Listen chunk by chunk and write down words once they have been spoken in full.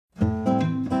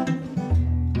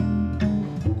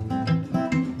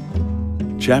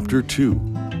Chapter 2: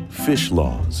 Fish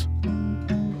Laws.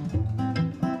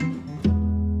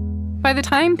 By the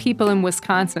time people in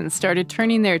Wisconsin started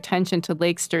turning their attention to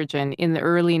lake sturgeon in the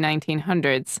early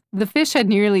 1900s, the fish had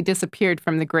nearly disappeared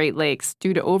from the Great Lakes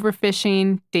due to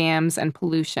overfishing, dams, and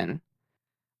pollution.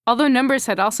 Although numbers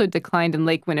had also declined in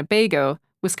Lake Winnebago,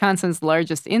 Wisconsin's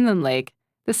largest inland lake,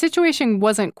 the situation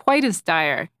wasn't quite as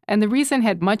dire, and the reason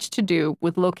had much to do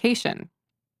with location.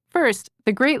 First,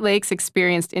 the Great Lakes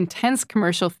experienced intense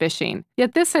commercial fishing,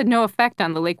 yet this had no effect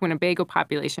on the Lake Winnebago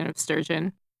population of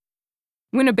sturgeon.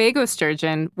 Winnebago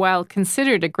sturgeon, while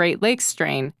considered a Great Lakes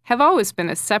strain, have always been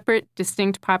a separate,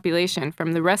 distinct population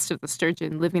from the rest of the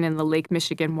sturgeon living in the Lake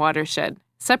Michigan watershed,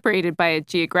 separated by a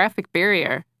geographic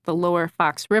barrier, the Lower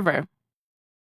Fox River.